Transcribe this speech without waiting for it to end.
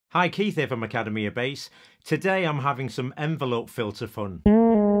Hi, Keith here from Academy of Bass. Today I'm having some envelope filter fun.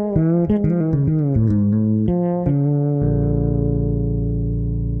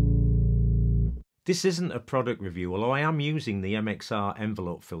 This isn't a product review, although I am using the MXR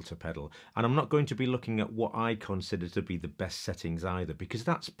Envelope Filter pedal, and I'm not going to be looking at what I consider to be the best settings either, because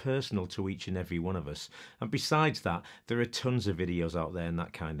that's personal to each and every one of us. And besides that, there are tons of videos out there and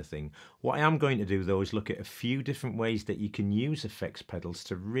that kind of thing. What I am going to do though is look at a few different ways that you can use effects pedals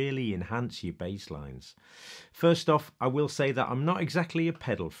to really enhance your bass lines. First off, I will say that I'm not exactly a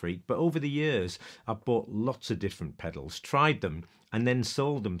pedal freak, but over the years I've bought lots of different pedals, tried them, and then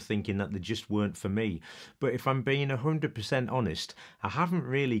sold them thinking that they just weren't for me. But if I'm being 100% honest, I haven't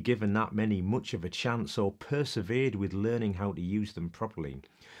really given that many much of a chance or persevered with learning how to use them properly.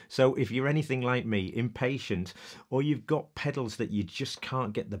 So if you're anything like me, impatient, or you've got pedals that you just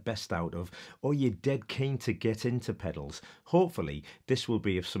can't get the best out of, or you're dead keen to get into pedals, hopefully this will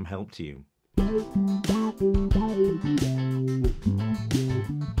be of some help to you.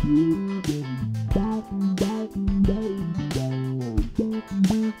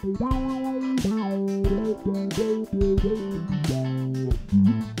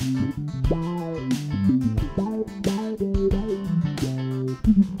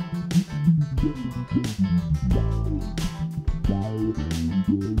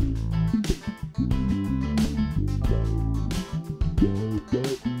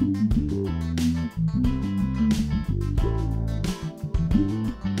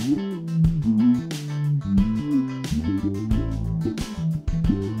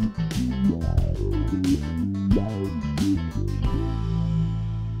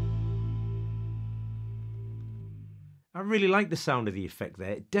 I really like the sound of the effect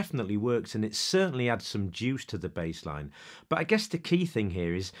there. It definitely works and it certainly adds some juice to the bass line. But I guess the key thing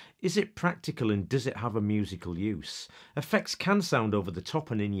here is it practical and does it have a musical use? Effects can sound over the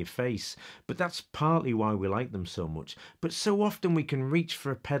top and in your face, but that's partly why we like them so much. But so often we can reach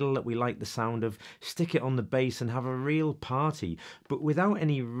for a pedal that we like the sound of, stick it on the bass and have a real party, but without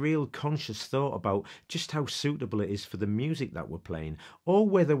any real conscious thought about just how suitable it is for the music that we're playing, or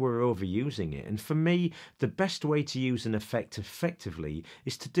whether we're overusing it. And for me, the best way to use an effect effectively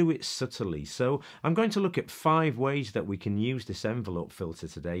is to do it subtly. So I'm going to look at 5 ways that we can use this envelope filter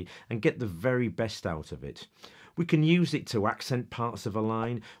today and get the very best out of it. We can use it to accent parts of a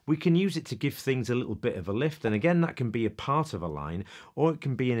line, we can use it to give things a little bit of a lift, and again that can be a part of a line, or it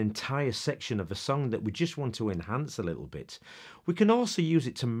can be an entire section of a song that we just want to enhance a little bit. We can also use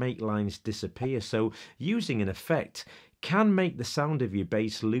it to make lines disappear, so using an effect can make the sound of your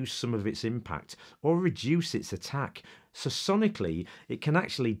bass lose some of its impact or reduce its attack. So sonically, it can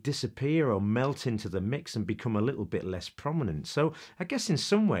actually disappear or melt into the mix and become a little bit less prominent. So I guess in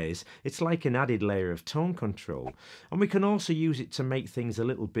some ways, it's like an added layer of tone control. And we can also use it to make things a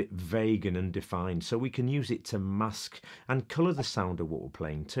little bit vague and undefined. So we can use it to mask and colour the sound of what we're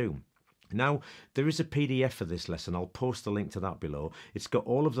playing too. Now, there is a PDF for this lesson. I'll post a link to that below. It's got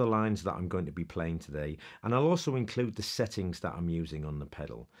all of the lines that I'm going to be playing today, and I'll also include the settings that I'm using on the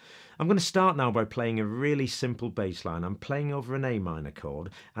pedal. I'm going to start now by playing a really simple bass line. I'm playing over an A minor chord,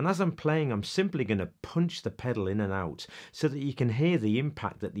 and as I'm playing, I'm simply going to punch the pedal in and out so that you can hear the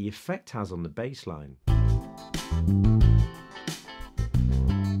impact that the effect has on the bass line.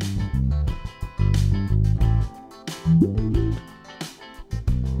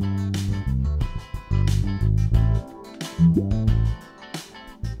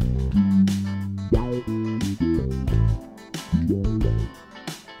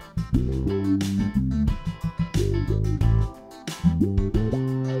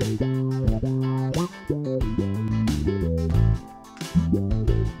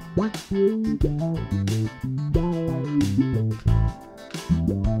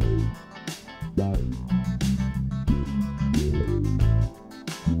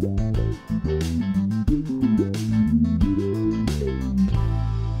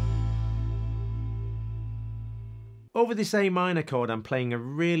 Over this A minor chord, I'm playing a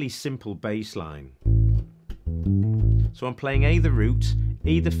really simple bass line. So I'm playing A the root,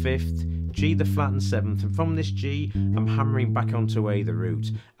 E the 5th, G the flat and 7th, and from this G, I'm hammering back onto A the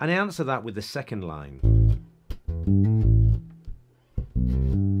root. And I answer that with the second line.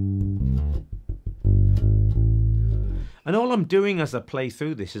 And all I'm doing as I play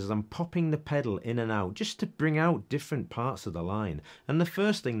through this is I'm popping the pedal in and out just to bring out different parts of the line. And the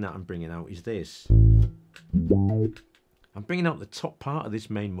first thing that I'm bringing out is this. I'm bringing out the top part of this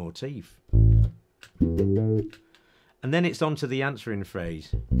main motif. And then it's on to the answering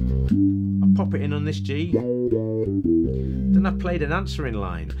phrase. I pop it in on this G. Then I've played an answering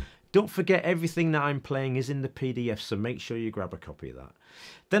line. Don't forget, everything that I'm playing is in the PDF, so make sure you grab a copy of that.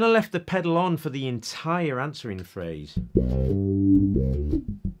 Then I left the pedal on for the entire answering phrase.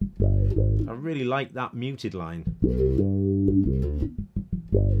 I really like that muted line.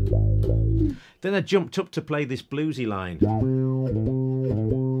 Then I jumped up to play this bluesy line.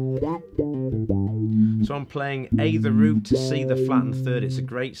 So I'm playing A the root to C the flattened third. It's a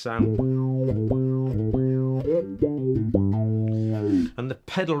great sound. And the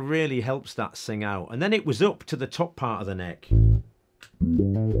pedal really helps that sing out. And then it was up to the top part of the neck.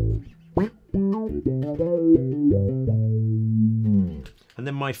 And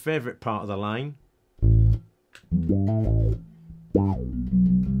then my favourite part of the line.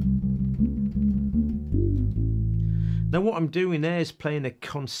 Now what I'm doing there is playing a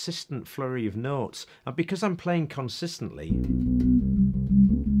consistent flurry of notes, and because I'm playing consistently,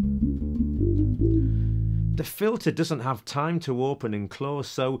 the filter doesn't have time to open and close,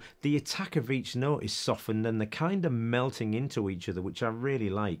 so the attack of each note is softened and they're kind of melting into each other, which I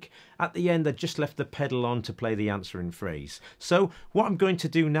really like. At the end I just left the pedal on to play the answering phrase. So what I'm going to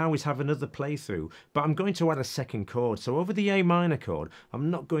do now is have another playthrough, but I'm going to add a second chord. So over the A minor chord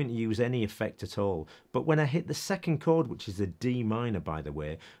I'm not going to use any effect at all, but when I hit the second chord, which is the D minor by the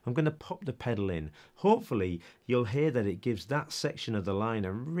way, I'm going to pop the pedal in. Hopefully you'll hear that it gives that section of the line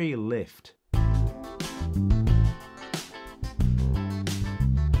a real lift.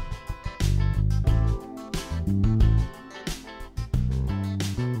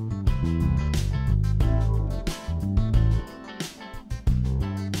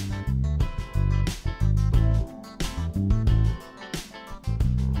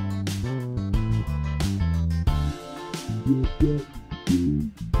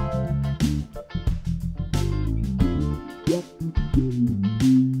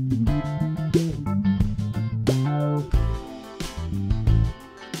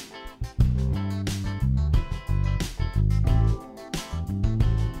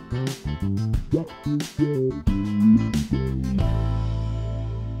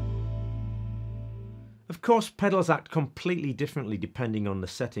 Of course, pedals act completely differently depending on the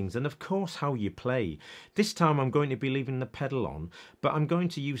settings and of course how you play. This time I'm going to be leaving the pedal on, but I'm going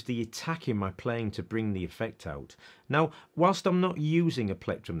to use the attack in my playing to bring the effect out. Now, whilst I'm not using a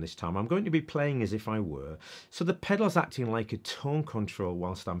plectrum this time, I'm going to be playing as if I were, so the pedal's acting like a tone control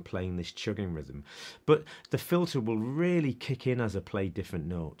whilst I'm playing this chugging rhythm, but the filter will really kick in as I play different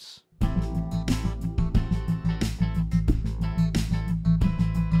notes.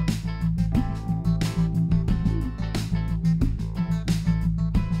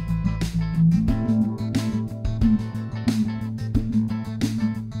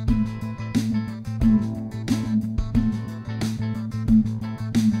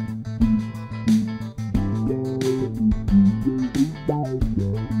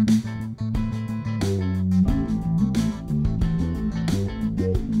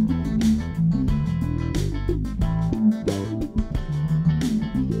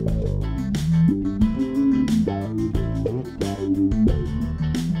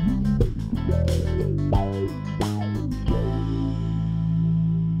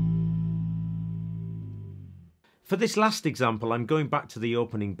 For this last example, I'm going back to the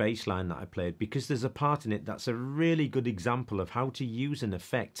opening bass line that I played because there's a part in it that's a really good example of how to use an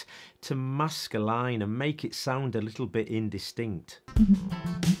effect to mask a line and make it sound a little bit indistinct.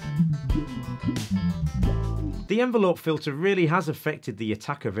 The envelope filter really has affected the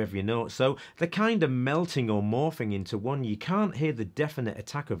attack of every note, so they're kind of melting or morphing into one. You can't hear the definite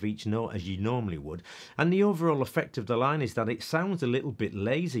attack of each note as you normally would, and the overall effect of the line is that it sounds a little bit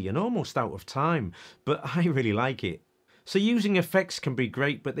lazy and almost out of time, but I really like it. So using effects can be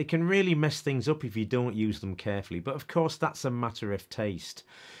great, but they can really mess things up if you don't use them carefully, but of course that's a matter of taste.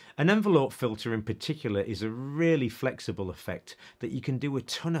 An envelope filter in particular is a really flexible effect that you can do a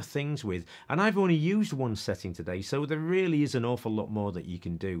ton of things with, and I've only used one setting today, so there really is an awful lot more that you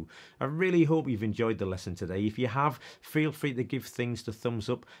can do. I really hope you've enjoyed the lesson today. If you have, feel free to give things the thumbs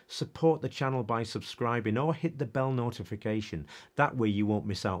up, support the channel by subscribing or hit the bell notification. That way you won't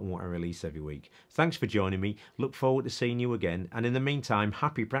miss out on what I release every week. Thanks for joining me, look forward to seeing you again, and in the meantime,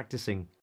 happy practicing.